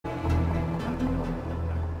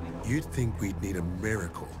You'd think we'd need a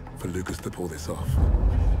miracle for Lucas to pull this off.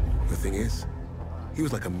 The thing is, he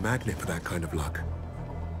was like a magnet for that kind of luck.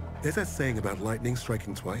 There's that saying about lightning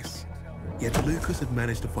striking twice. Yet Lucas had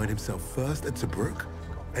managed to find himself first at Tobruk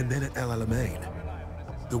and then at El Alamein.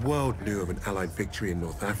 The world knew of an Allied victory in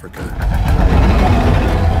North Africa.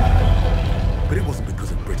 But it wasn't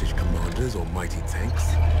because of British commanders or mighty tanks.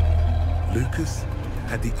 Lucas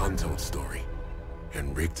had the untold story,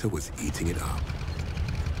 and Richter was eating it up.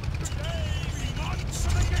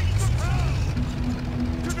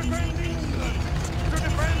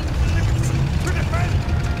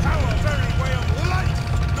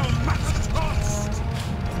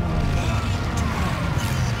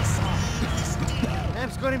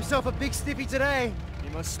 Ham's got himself a big stiffy today. He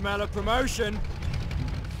must smell a promotion.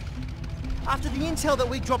 After the intel that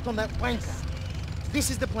we dropped on that wanker, this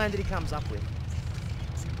is the plan that he comes up with.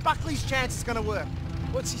 Buckley's chance is gonna work.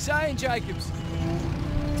 What's he saying, Jacobs?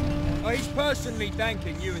 Oh, he's personally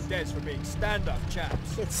thanking you and Des for being stand-up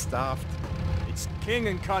chaps. Get stuffed. It's king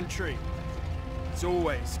and country. It's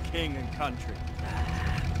always king and country.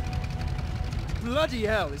 Bloody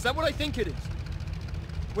hell, is that what I think it is?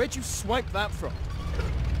 Where'd you swipe that from?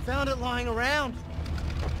 Found it lying around.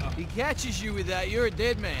 He catches you with that, you're a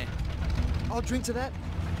dead man. I'll drink to that.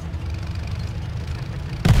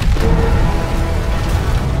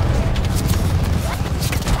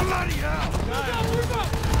 Bloody hell! Move up!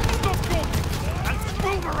 Stop talking! And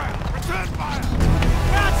move around! Return fire!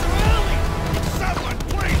 That's early! Someone,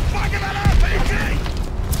 please, fire that RPG!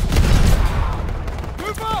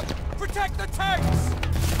 Move up! Protect the tanks!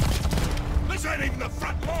 This ain't even the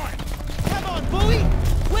front line! Come on, bully!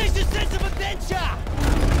 Where's your sense of adventure?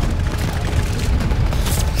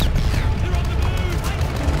 They're on the move!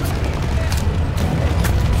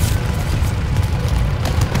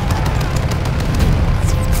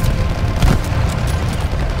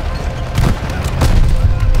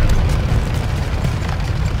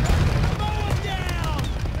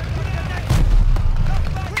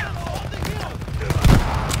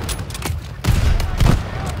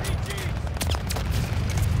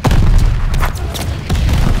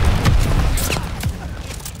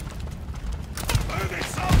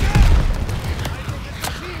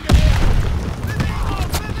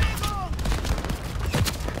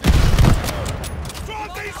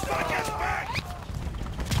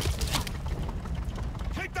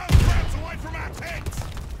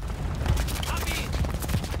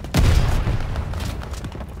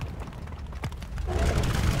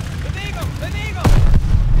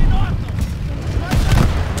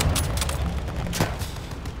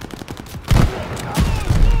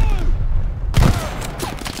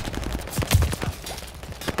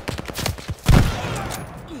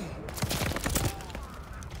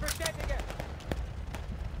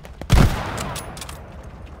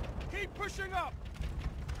 Pushing up!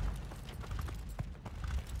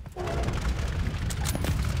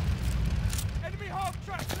 Enemy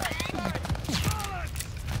half-track left side! Balance!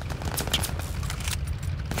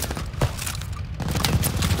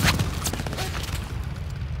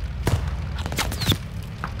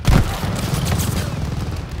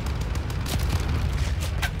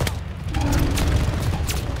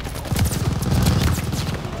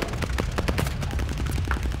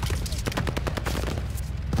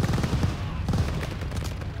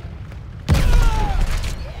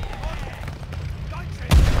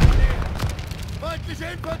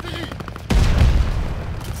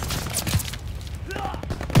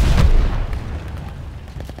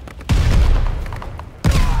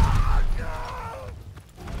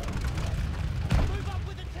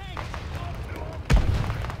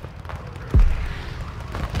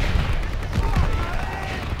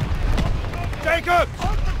 Jacob!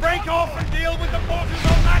 Break off and deal with the mortars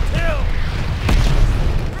on that hill!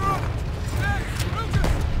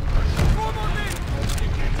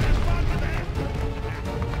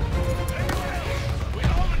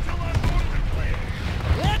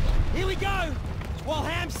 Yep, here we go! While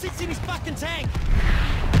Ham sits in his fucking tank!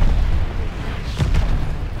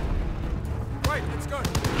 Right, let's go.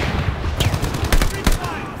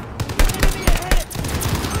 Enemy ahead!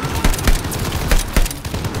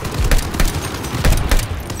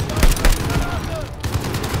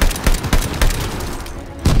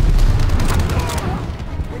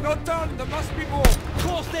 We're not done, there must be more. Of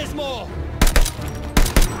course there's more!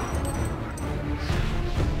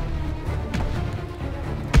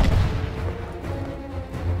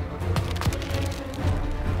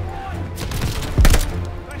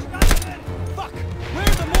 Fuck! Where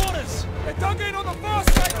are the mortars? They're dug in on the far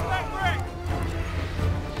side.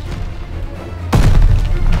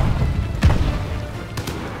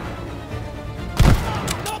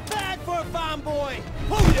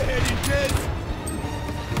 headed, Des?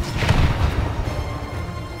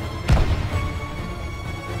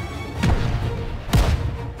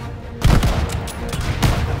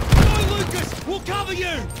 Go, Lucas! We'll cover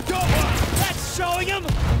you! Got one! That's showing him!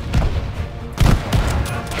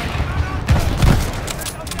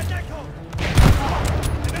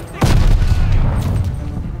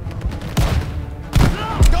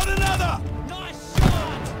 Got another! Nice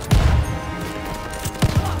shot!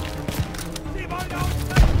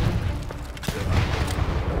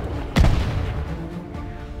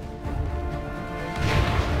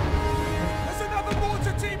 There's another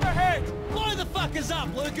mortar team ahead! Blow the fuckers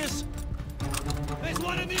up, Lucas! There's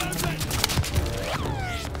one in the open!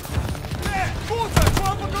 There! Mortar!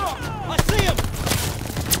 12 o'clock! I see him!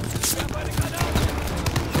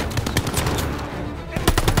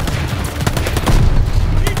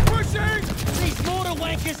 Keep pushing! These mortar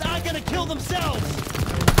wankers aren't gonna kill themselves!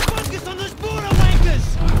 Focus on those mortar wankers!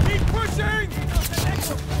 Keep pushing!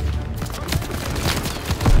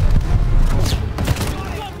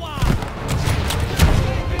 Got one!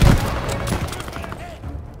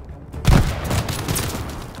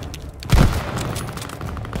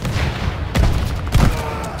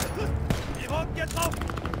 Jetzt drauf!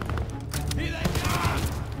 Hier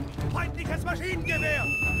feindliches Maschinengewehr!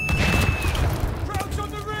 Crowds on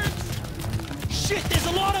the ridge! Shit, there's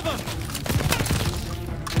a lot of them!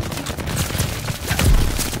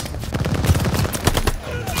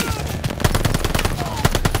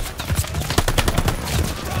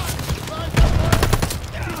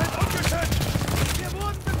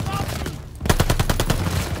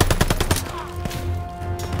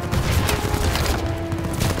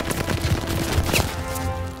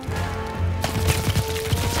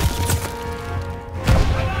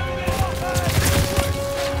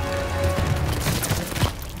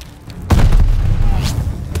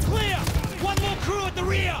 Clear! One more crew at the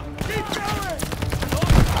rear! Keep going!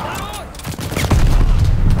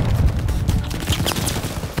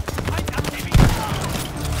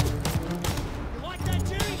 You like that,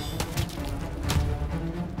 Jerry?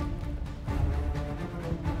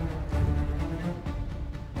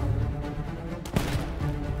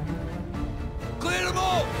 Clear them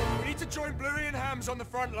all! We need to join Bluey and Hams on the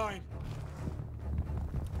front line.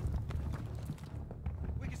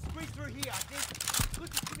 We can squeeze through here, I think.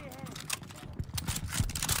 Lucas, give me a hand.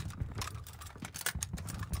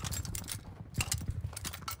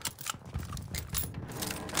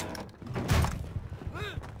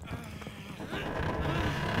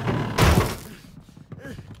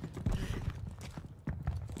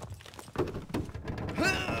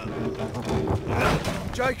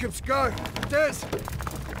 Jacobs, go! Des!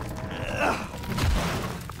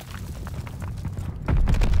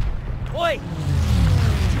 Oi!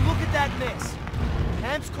 Did you look at that mess?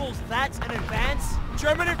 Hams calls that an advance?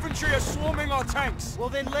 German infantry are swarming our tanks. Well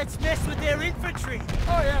then let's mess with their infantry!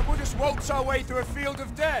 Oh yeah, we'll just waltz our way through a field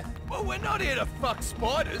of death. Well, we're not here to fuck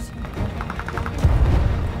spiders!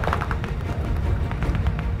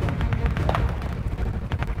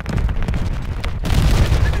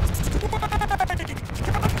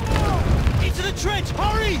 Into the trench,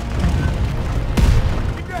 hurry!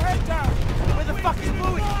 Keep your head down. Where the fuck is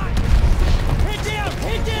Bluey? Head down,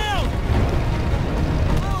 head down!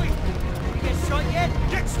 Bluey, did you get shot yet?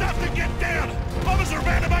 Get stuffed and get down! Bombers are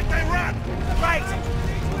about to make they run! Great!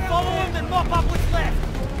 We'll follow them and mop up what's left.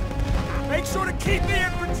 Make sure to keep the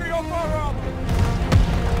infantry off our armor.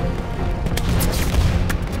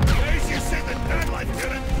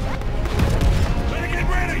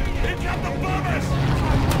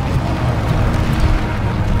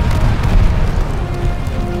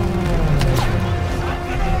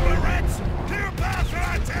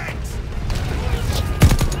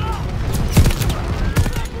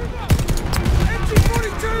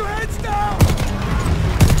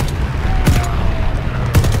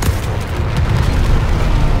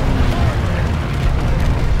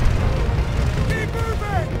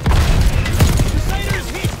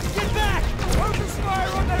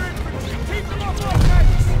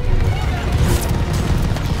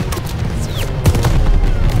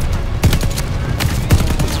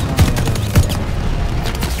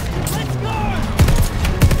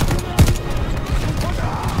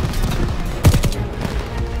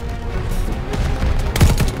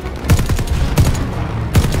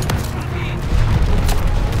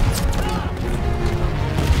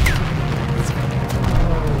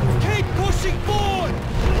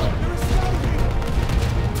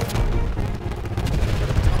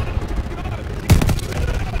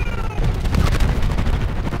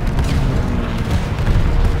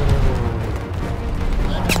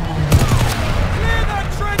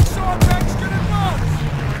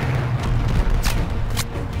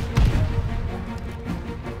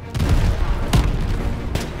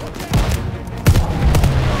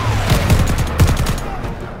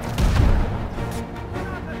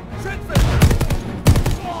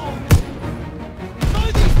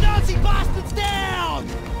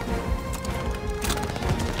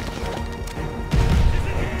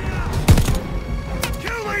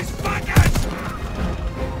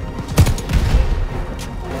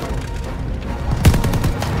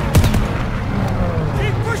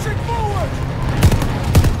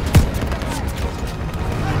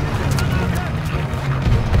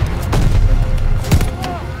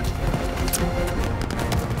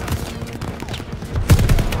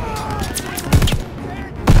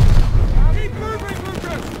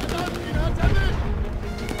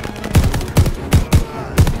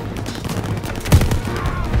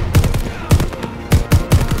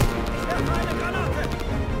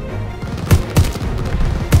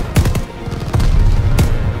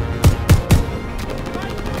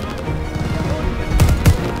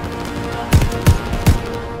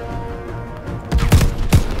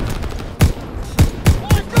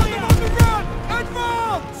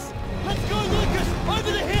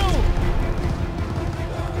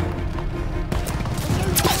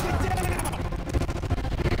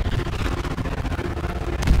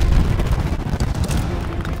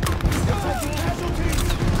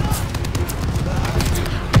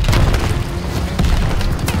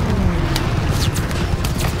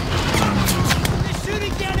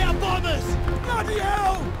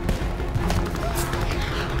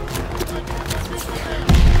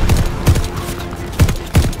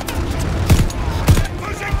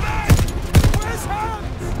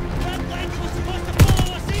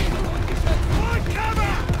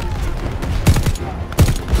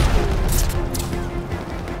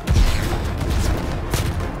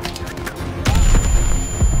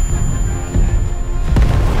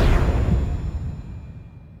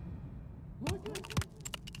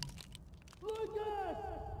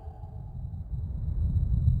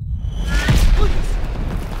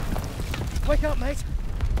 Wake up, mate.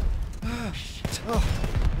 Oh, shit. Oh.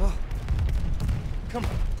 Come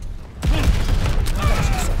on.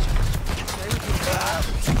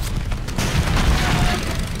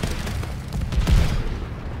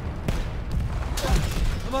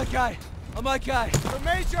 I'm okay. But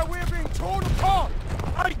Major, we're being torn apart!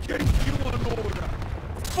 I gave you an order.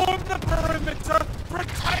 Form the perimeter,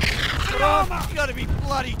 protect the armor! You gotta be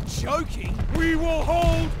bloody joking. We will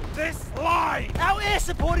hold this line! Our air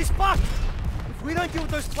support is fucked! If we don't deal with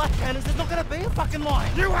those flat cannons, there's not gonna be a fucking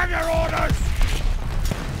line! You have your orders!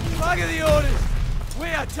 Look at the orders! We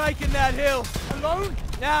are taking that hill! Alone?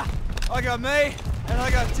 Nah, I got me, and I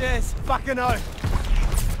got Jez. Fucking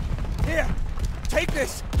oath. Here, take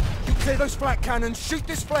this! You clear those flat cannons, shoot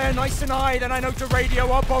this flare nice and high, then I know to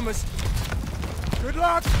radio our bombers. Good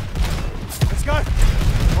luck! Let's go! I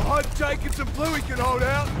hope Jacobs and Bluey can hold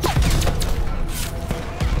out.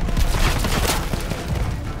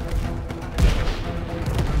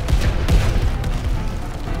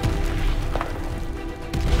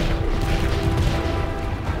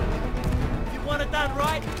 If you want it done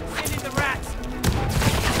right, send in the rats.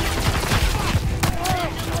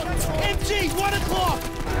 MG, 1 o'clock!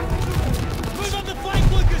 Move on the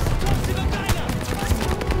flank, Lucas! Drops in the banger!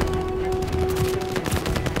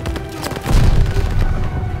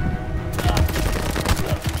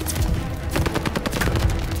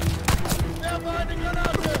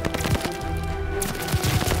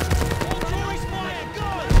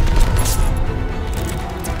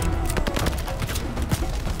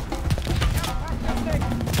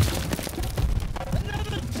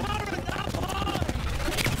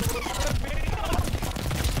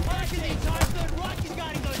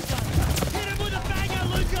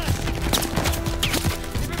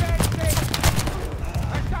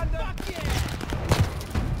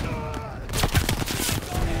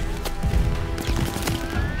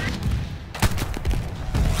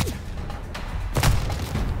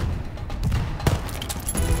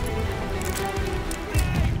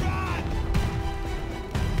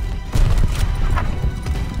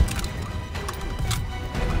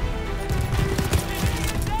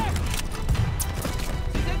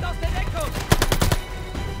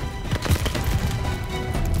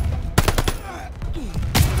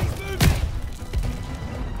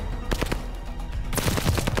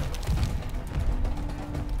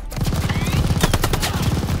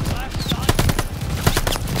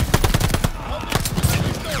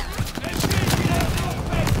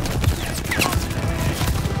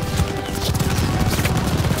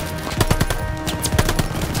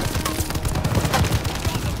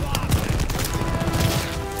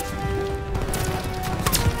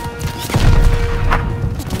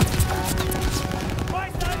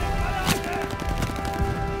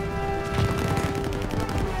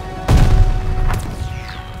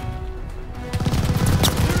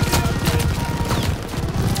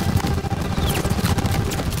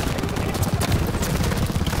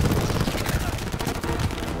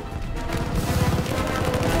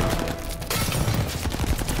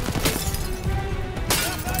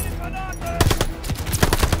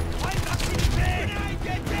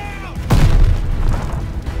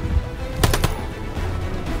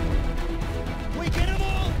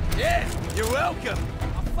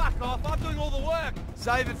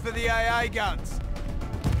 Save it for the AA guns.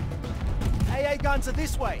 AA guns are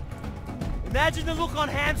this way. Imagine the look on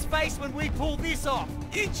Ham's face when we pull this off.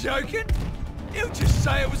 You joking? He'll just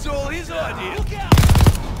say it was all his idea. Look out!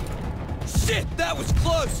 Shit, that was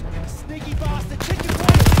close. Sneaky bastard, check your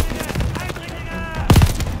point.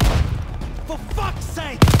 For fuck's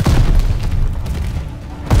sake!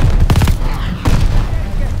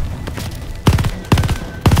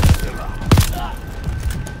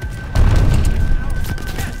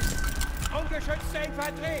 Ungeschützte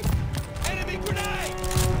Infanterie! Enemy grenade!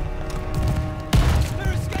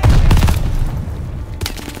 They're escaping!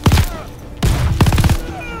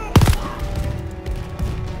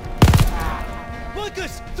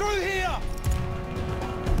 Lucas, through here!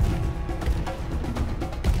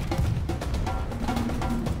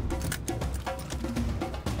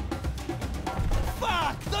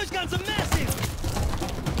 Fuck! Those guns are massive!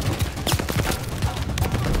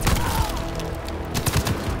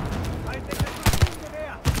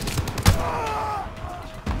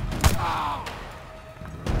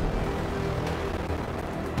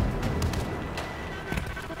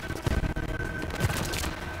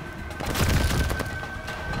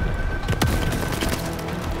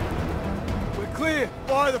 Clear!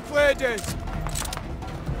 By the flare desk!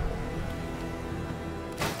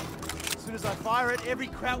 As soon as I fire it, every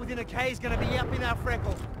crowd within a K is gonna be up in our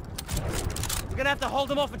freckle. We're gonna have to hold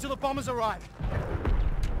them off until the bombers arrive.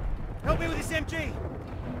 Help me with this MG!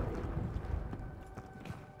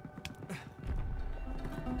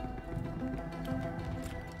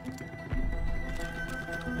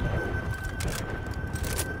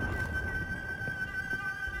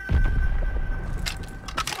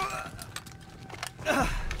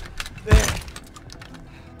 There.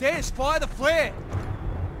 There's fire the flare!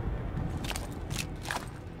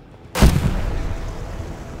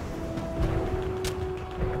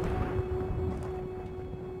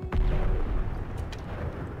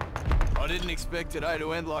 I didn't expect today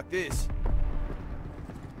to end like this.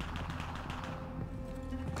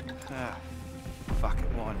 Ah, fuck it,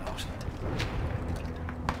 why not?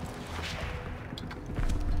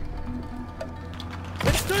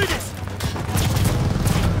 Let's do this!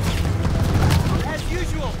 As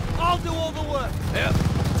usual, I'll do all the work. Yep,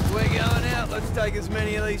 we're going out. Let's take as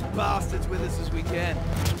many of these bastards with us as we can.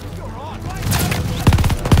 You're right, mate.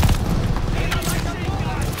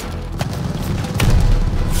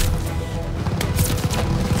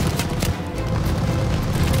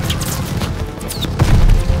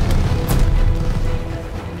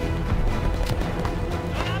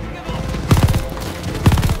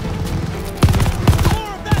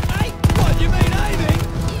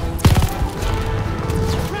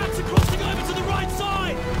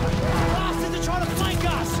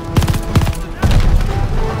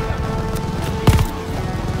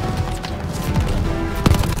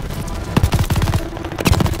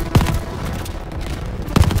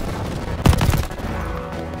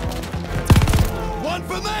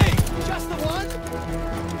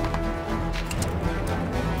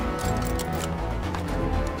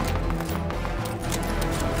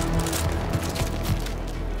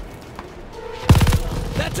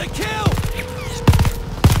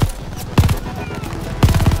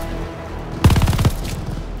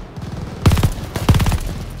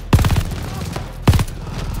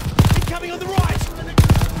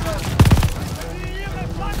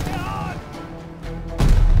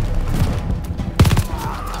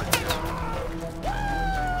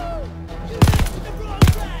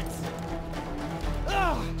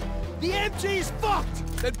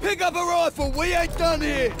 Then pick up a rifle, we ain't done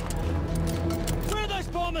here! Where are those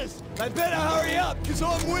bombers? They better hurry up, because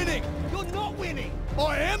I'm winning! You're not winning!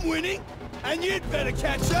 I am winning! And you'd better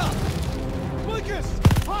catch up! Lucas!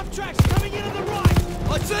 Half-tracks coming in on the right!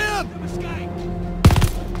 I see him! Escape!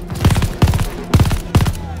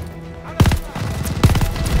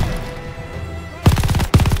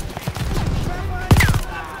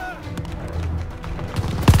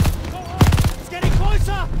 It's getting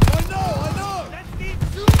closer! I know!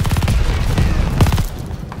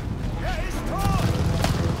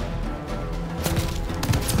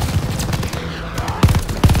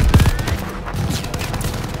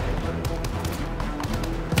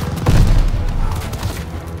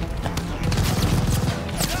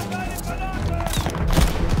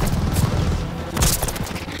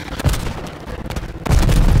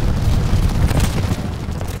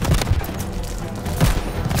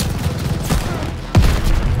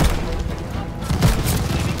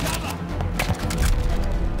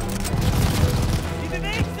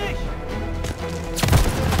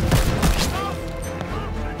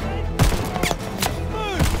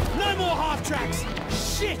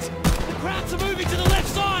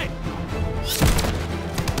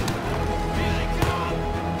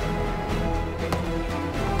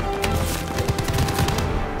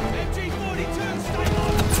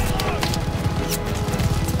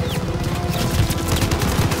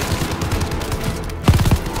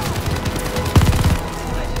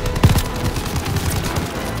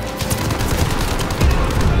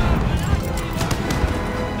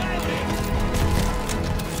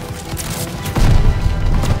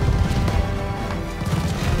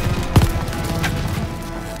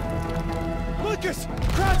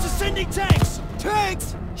 Tanks!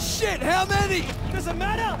 Tanks? Shit, how many? Doesn't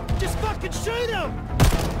matter! Just fucking shoot them!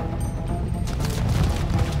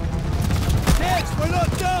 Tanks, we're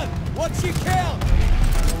not done! What's your count?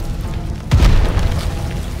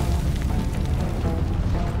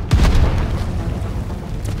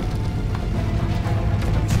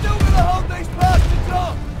 We still gonna hold these bastards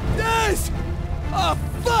off! Des! Oh,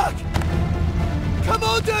 fuck! Come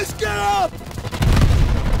on, Des, get up!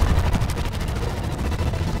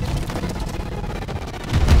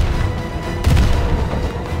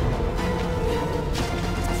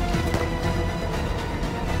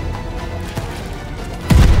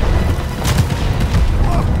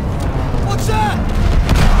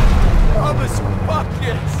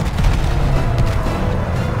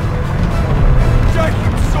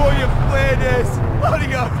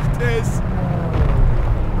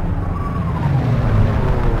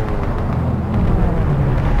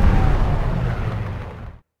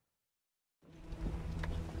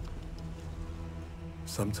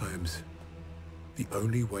 Sometimes, the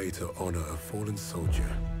only way to honor a fallen soldier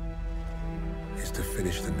is to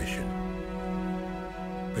finish the mission.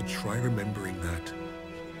 But try remembering that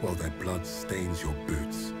while their blood stains your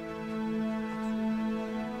boots.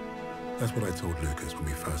 That's what I told Lucas when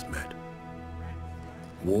we first met.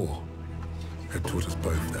 War had taught us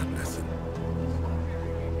both that lesson.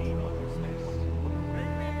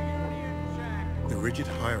 The rigid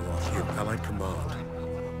hierarchy of Allied command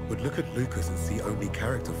would look at Lucas and see only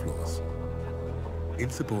character flaws.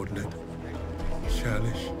 Insubordinate,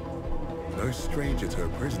 churlish, no stranger to a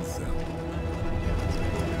prison cell.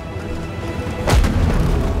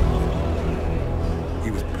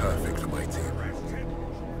 He was perfect for my team.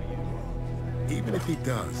 Even if he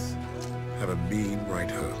does have a mean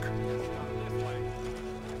right hook.